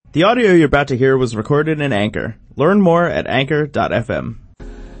The audio you're about to hear was recorded in Anchor. Learn more at anchor.fm.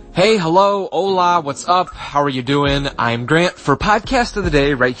 Hey, hello, hola, what's up? How are you doing? I'm Grant for Podcast of the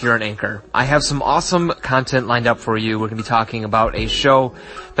Day right here on Anchor. I have some awesome content lined up for you. We're going to be talking about a show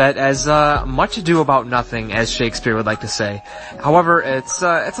that has much ado about nothing, as Shakespeare would like to say. However, it's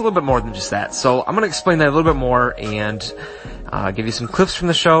a little bit more than just that. So I'm going to explain that a little bit more and give you some clips from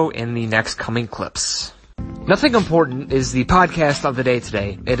the show in the next coming clips. Nothing Important is the podcast of the day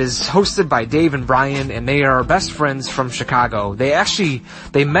today. It is hosted by Dave and Brian, and they are best friends from Chicago. They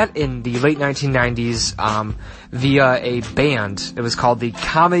met in the late 1990s via a band. It was called the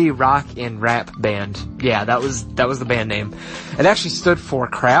Comedy Rock and Rap Band. Yeah, that was the band name. It actually stood for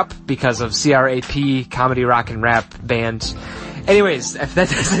CRAP because of CRAP, Comedy Rock and Rap Band. Anyways, if that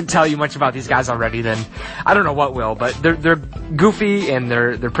doesn't tell you much about these guys already, then I don't know what will. But they're goofy and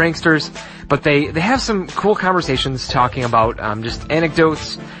they're pranksters, but they have some cool conversations talking about just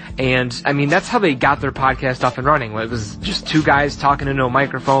anecdotes. And I mean, that's how they got their podcast up and running. It was just two guys talking into a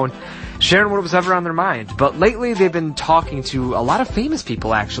microphone, sharing what was ever on their mind. But lately they've been talking to a lot of famous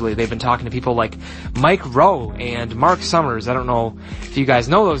people, actually. They've been talking to people like Mike Rowe and Mark Summers. I don't know if you guys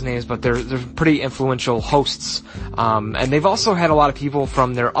know those names, but they're pretty influential hosts. And they've also had a lot of people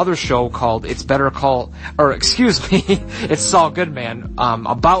from their other show called It's Saul Goodman,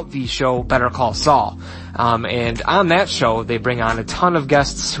 about the show Better Call Saul. And on that show, they bring on a ton of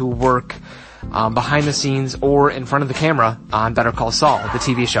guests who work behind the scenes or in front of the camera on Better Call Saul, the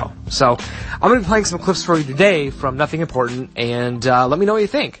TV show. So I'm going to be playing some clips for you today from Nothing Important, and let me know what you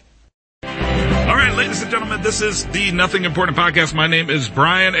think. All right, ladies and gentlemen, this is the Nothing Important podcast. My name is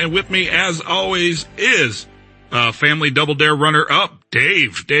Brian, and with me, as always, is Family Double Dare runner-up,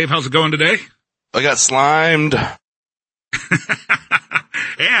 Dave. Dave, how's it going today? I got slimed.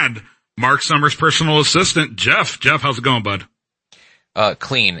 And Mark Summers' personal assistant, Jeff. Jeff, how's it going, bud?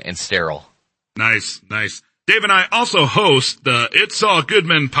 Clean and sterile. Nice. Dave and I also host the It's Saul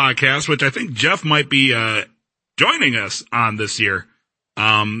Goodman podcast, which I think Jeff might be joining us on this year.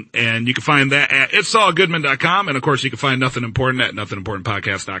 And you can find that at itssaulgoodman.com, and of course you can find Nothing Important at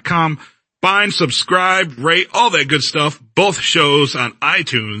nothingimportantpodcast.com. Find, subscribe, rate, all that good stuff. Both shows on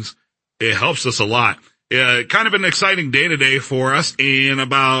iTunes. It helps us a lot. Kind of an exciting day today for us in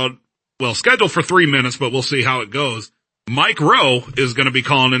scheduled for 3 minutes, but we'll see how it goes. Mike Rowe is going to be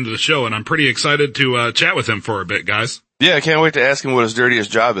calling into the show, and I'm pretty excited to chat with him for a bit, guys. Yeah, I can't wait to ask him what his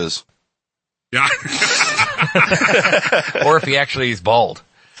dirtiest job is. Yeah. Or if he actually is bald.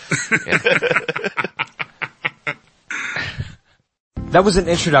 Yeah. That was an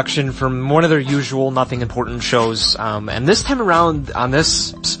introduction from one of their usual Nothing Important shows, and this time around, on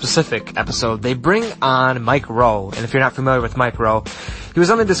this specific episode, they bring on Mike Rowe. And if you're not familiar with Mike Rowe, he was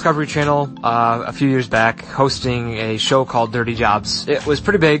on the Discovery Channel a few years back, hosting a show called Dirty Jobs. It was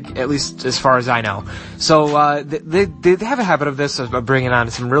pretty big, at least as far as I know. So they have a habit of this, of bringing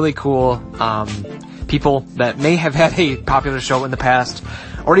on some really cool people that may have had a popular show in the past,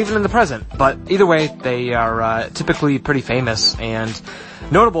 or even in the present. But either way, they are typically pretty famous and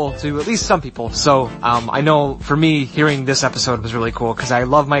notable to at least some people. So I know for me, hearing this episode was really cool because I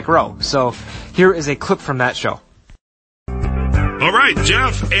love Mike Rowe. So here is a clip from that show. All right,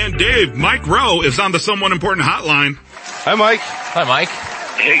 Jeff and Dave, Mike Rowe is on the Someone Important hotline. Hi, Mike. Hi, Mike.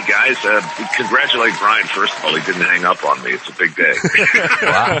 Hey, guys, congratulate Brian, first of all. He didn't hang up on me. It's a big day.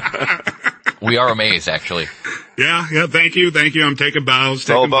 Wow. We are amazed, actually. Yeah, thank you. I'm taking bows. It's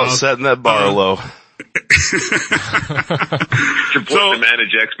all about setting that bar low. It's important to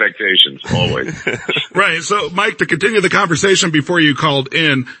manage expectations, always. Right, so Mike, to continue the conversation before you called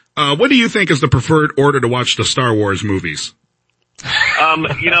in, what do you think is the preferred order to watch the Star Wars movies? I'm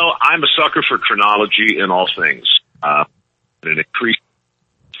a sucker for chronology in all things. An increased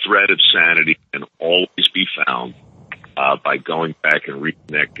thread of sanity can always be found by going back and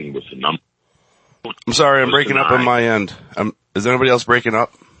reconnecting with the number. I'm sorry, I'm breaking up on my end. Is anybody else breaking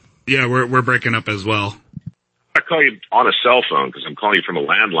up? Yeah, we're breaking up as well. I call you on a cell phone because I'm calling you from a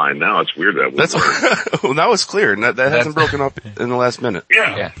landline now. It's weird that That's well, now it's clear. That hasn't broken up in the last minute.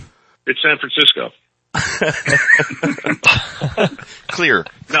 Yeah. It's San Francisco. Clear.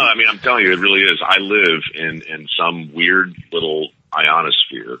 No, I mean, I'm telling you, it really is. I live in some weird little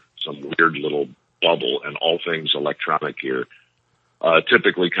ionosphere, some weird little bubble, and all things electronic here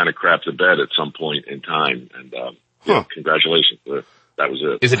typically kind of crap the bed at some point in time. And congratulations. That was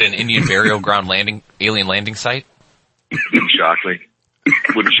it. Is it an Indian burial ground alien landing site? Wouldn't shock me.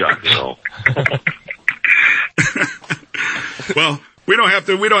 Wouldn't shock me at all. Well, we don't have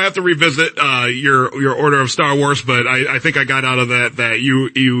to revisit your order of Star Wars, but I think I got out of that you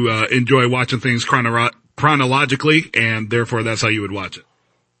enjoy watching things chronologically, and therefore that's how you would watch it.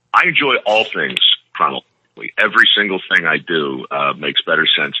 I enjoy all things chronologically. Every single thing I do makes better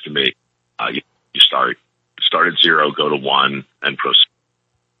sense to me. You start at 0, go to 1, and proceed.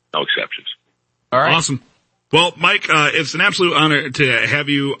 No exceptions. All right. Awesome. Well, Mike, it's an absolute honor to have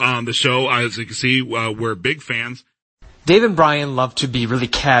you on the show. As you can see, we're big fans. Dave and Brian love to be really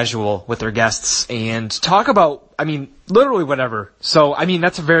casual with their guests and talk about, literally whatever. So,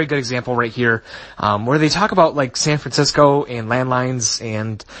 that's a very good example right here, where they talk about like San Francisco and landlines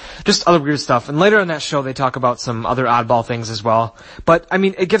and just other weird stuff. And later in that show, they talk about some other oddball things as well. But,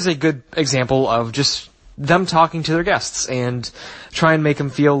 it gives a good example of just them talking to their guests and try and make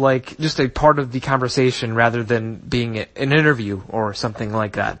them feel like just a part of the conversation rather than being an interview or something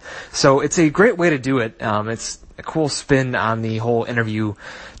like that. So it's a great way to do it. It's a cool spin on the whole interview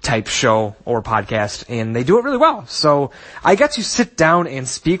type show or podcast, and they do it really well. So I got to sit down and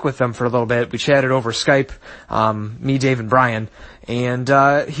speak with them for a little bit. We chatted over Skype, me, Dave, and Brian, and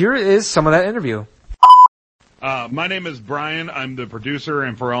here is some of that interview. My name is Brian. I'm the producer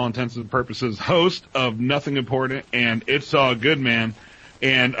and for all intents and purposes host of Nothing Important and It's All Good, Man.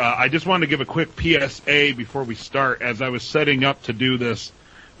 And I just wanted to give a quick PSA before we start. As I was setting up to do this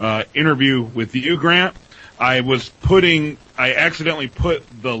interview with you, Grant, I accidentally put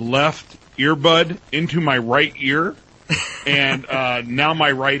the left earbud into my right ear, and now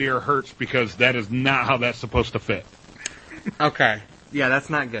my right ear hurts because that is not how that's supposed to fit. Okay. Yeah, that's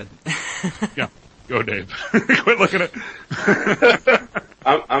not good. Yeah. Go, Dave. Quit looking at...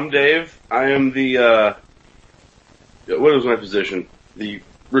 I'm Dave. I am the, what is my position? The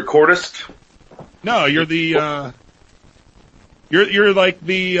recordist? No, you're the, you're like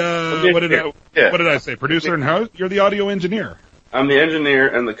the, what did I say? Producer and host? You're the audio engineer. I'm the engineer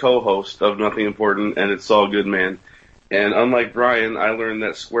and the co-host of Nothing Important and It's All Good, Man. And unlike Brian, I learned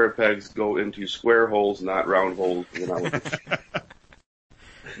that square pegs go into square holes, not round holes. When I was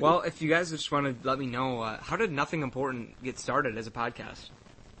Well, if you guys just want to let me know, how did Nothing Important get started as a podcast?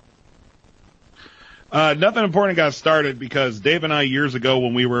 Nothing Important got started because Dave and I, years ago,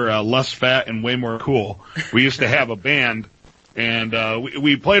 when we were less fat and way more cool, we used to have a band, and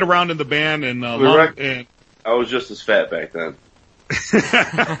we played around in the band, and I was just as fat back then.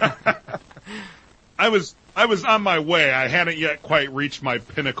 I was on my way. I hadn't yet quite reached my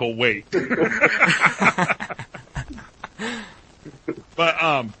pinnacle weight.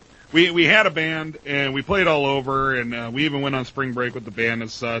 But we had a band, and we played all over, and we even went on spring break with the band and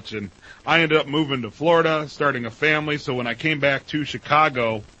such, and I ended up moving to Florida, starting a family. So when I came back to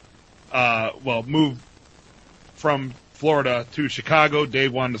Chicago, moved from Florida to Chicago,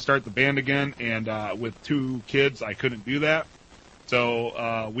 Dave wanted to start the band again, and with 2 kids, I couldn't do that.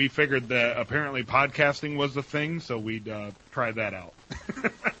 So we figured that apparently podcasting was the thing, so we'd try that out.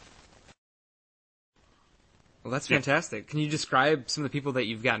 Well, that's fantastic. Can you describe some of the people that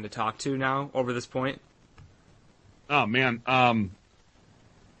you've gotten to talk to now over this point? Oh man,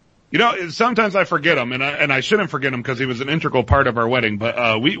 sometimes I forget him, and I shouldn't forget him because he was an integral part of our wedding.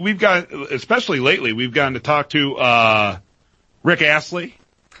 But we've got, especially lately, we've gotten to talk to Rick Astley.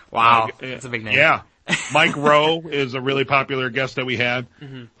 Wow, that's a big name. Yeah, Mike Rowe is a really popular guest that we had.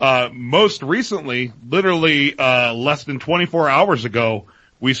 Mm-hmm. Most recently, literally less than 24 hours ago,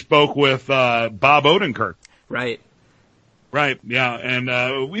 we spoke with Bob Odenkirk. Right, yeah,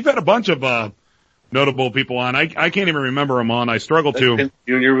 and we've had a bunch of notable people on. I can't even remember them on. I struggle to.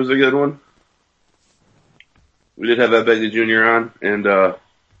 Jr. was a good one. We did have Ed Begley Jr. on, and oh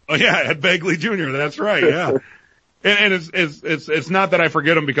yeah, Ed Begley Jr. That's right, yeah. and it's not that I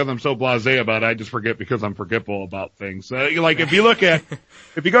forget them because I'm so blasé about it. I just forget because I'm forgetful about things. Like if you go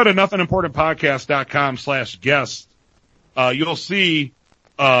to nothingimportantpodcast.com/guest, you'll see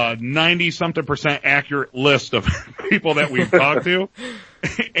 90-something% accurate list of people that we've talked to.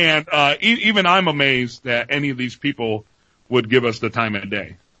 And even I'm amazed that any of these people would give us the time of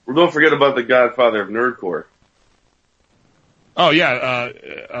day. Well, don't forget about the godfather of nerdcore. Oh, yeah.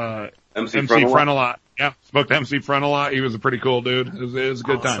 MC Frontalot. Yeah, spoke to MC Frontalot. He was a pretty cool dude. It was a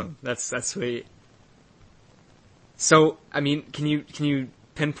good time. That's sweet. So, can you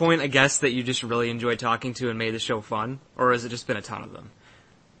pinpoint a guest that you just really enjoyed talking to and made the show fun? Or has it just been a ton of them?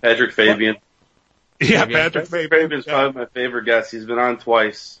 Patrick Fabian. Yeah, Patrick Fabian is probably my favorite guest. He's been on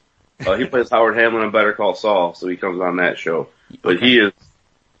twice. He plays Howard Hamlin on Better Call Saul, so he comes on that show. But he's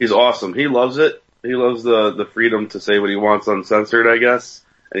awesome. He loves it. He loves the freedom to say what he wants uncensored, I guess.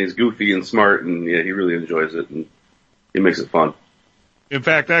 And he's goofy and smart, and yeah, he really enjoys it, and he makes it fun. In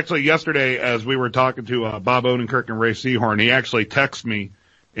fact, actually yesterday, as we were talking to Bob Odenkirk and Ray Seahorn, he actually texted me,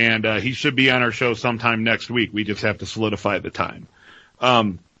 and he should be on our show sometime next week. We just have to solidify the time.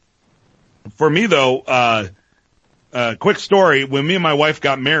 For me though, quick story. When me and my wife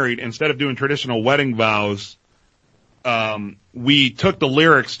got married, instead of doing traditional wedding vows, we took the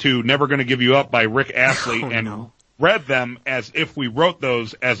lyrics to Never Gonna Give You Up by Rick Astley read them as if we wrote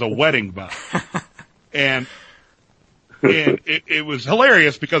those as a wedding vow. and it was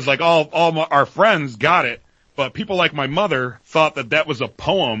hilarious because like all our friends got it, but people like my mother thought that was a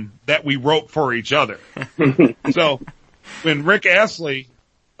poem that we wrote for each other. So when Rick Astley,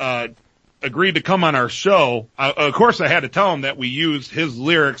 agreed to come on our show, of course I had to tell him that we used his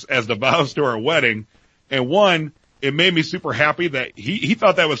lyrics as the vows to our wedding. And it made me super happy that he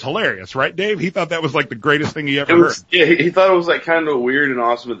thought that was hilarious, right, Dave? He thought that was like the greatest thing he ever heard. Yeah, he thought it was like kind of weird and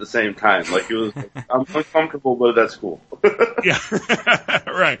awesome at the same time. Like it was, I'm uncomfortable, but that's cool. Yeah,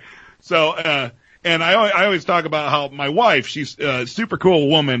 right. So, and I always talk about how my wife, she's a super cool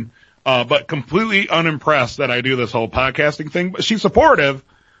woman, but completely unimpressed that I do this whole podcasting thing. But she's supportive.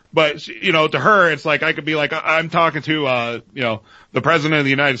 But, to her, it's like I could be like, I'm talking to, the President of the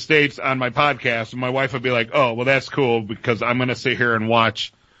United States on my podcast, and my wife would be like, oh, well, that's cool because I'm going to sit here and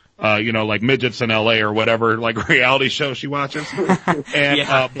watch, like midgets in LA or whatever, like reality show she watches.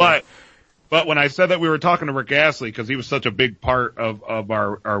 And, but when I said that we were talking to Rick Astley because he was such a big part of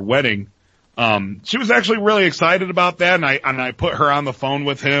our wedding, she was actually really excited about that. And I put her on the phone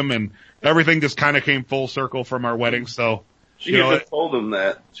with him and everything just kind of came full circle from our wedding. So. She even told him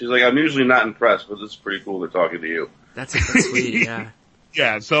that. She's like, I'm usually not impressed, but this is pretty cool they're talking to you. That's sweet, yeah.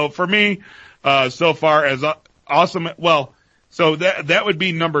 Yeah, so for me, so far as awesome, well, so that would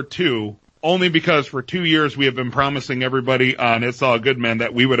be number 2, only because for 2 years we have been promising everybody on It's All Good Men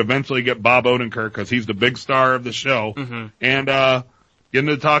that we would eventually get Bob Odenkirk because he's the big star of the show. Mm-hmm. And, getting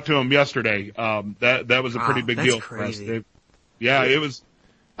to talk to him yesterday, that was a pretty big deal crazy. for us. Yeah, it was.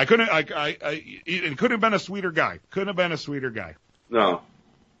 It couldn't have been a sweeter guy. Couldn't have been a sweeter guy. No.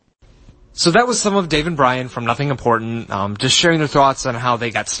 So that was some of Dave and Brian from Nothing Important, just sharing their thoughts on how they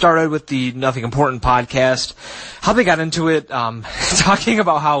got started with the Nothing Important podcast, how they got into it, talking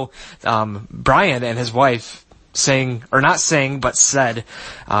about how Brian and his wife said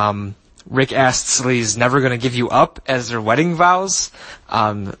Rick Astley's Never Gonna Give You Up as their wedding vows.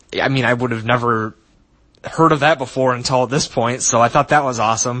 I would have never heard of that before until this point, so I thought that was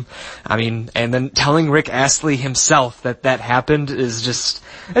awesome. And then telling Rick Astley himself that happened is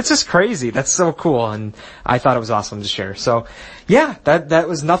it's just crazy. That's so cool, and I thought it was awesome to share. So, yeah, that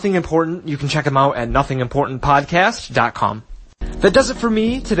was Nothing Important. You can check them out at nothingimportantpodcast.com. That does it for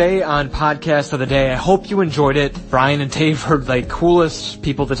me today on Podcast of the Day. I hope you enjoyed it. Brian and Dave are the coolest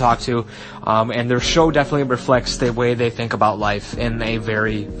people to talk to, and their show definitely reflects the way they think about life in a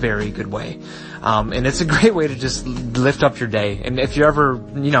very, very good way. And it's a great way to just lift up your day. And if you ever,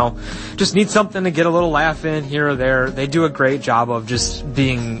 just need something to get a little laugh in here or there, they do a great job of just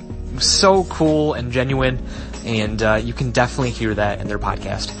being so cool and genuine. And you can definitely hear that in their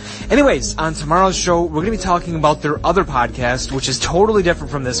podcast. Anyways, on tomorrow's show, we're going to be talking about their other podcast, which is totally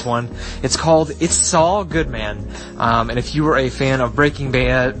different from this one. It's called It's All Good Man. And if you were a fan of Breaking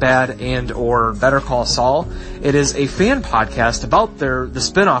Bad and or Better Call Saul, it is a fan podcast about the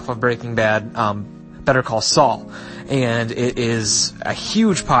spinoff of Breaking Bad, Better Call Saul. And it is a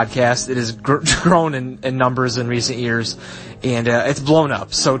huge podcast. It has grown in numbers in recent years, and it's blown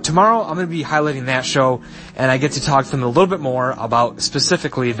up. So tomorrow I'm going to be highlighting that show, and I get to talk to them a little bit more about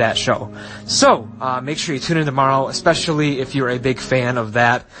specifically that show. So make sure you tune in tomorrow, especially if you're a big fan of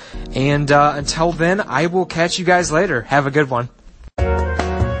that. And until then, I will catch you guys later. Have a good one.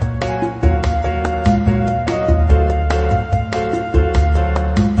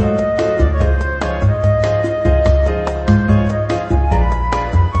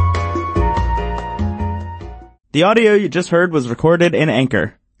 The audio you just heard was recorded in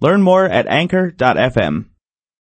Anchor. Learn more at anchor.fm.